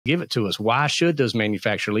Give it to us. Why should those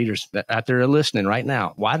manufacturer leaders that out there are listening right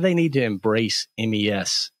now, why do they need to embrace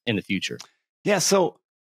MES in the future? Yeah. So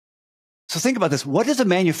think about this. What does a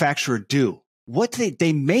manufacturer do?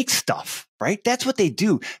 They make stuff, right? That's what they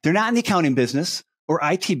do. They're not in the accounting business or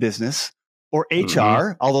IT business or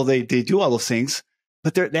HR, although they do all those things,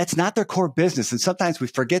 but that's not their core business. And sometimes we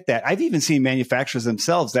forget that. I've even seen manufacturers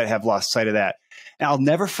themselves that have lost sight of that. And I'll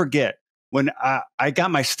never forget when I got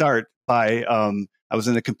my start by, I was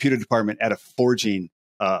in the computer department at a forging,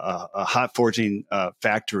 a hot forging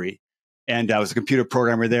factory. And I was a computer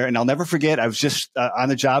programmer there. And I'll never forget, I was just on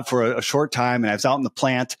the job for a short time. And I was out in the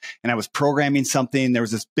plant and I was programming something. There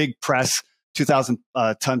was this big press, 2,000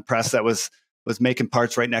 ton press that was making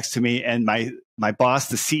parts right next to me. And my boss,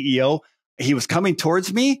 the CEO, he was coming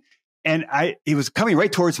towards me. And he was coming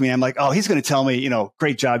right towards me. I'm like, oh, he's going to tell me,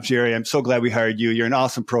 great job, Jerry. I'm so glad we hired you. You're an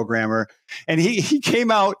awesome programmer. And he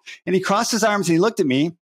came out and he crossed his arms and he looked at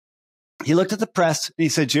me. He looked at the press and he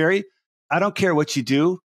said, Jerry, I don't care what you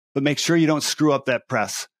do, but make sure you don't screw up that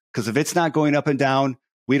press. Because if it's not going up and down,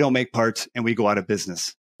 we don't make parts and we go out of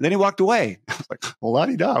business. And then he walked away. I was like, well,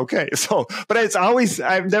 la-di-da, okay. So, but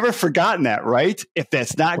I've never forgotten that, right? If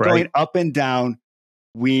that's not going up and down,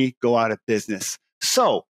 we go out of business.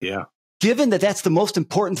 So, given that that's the most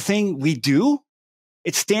important thing we do,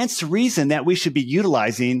 it stands to reason that we should be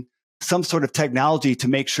utilizing some sort of technology to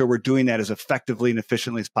make sure we're doing that as effectively and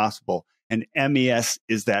efficiently as possible. And MES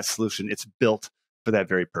is that solution. It's built for that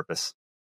very purpose.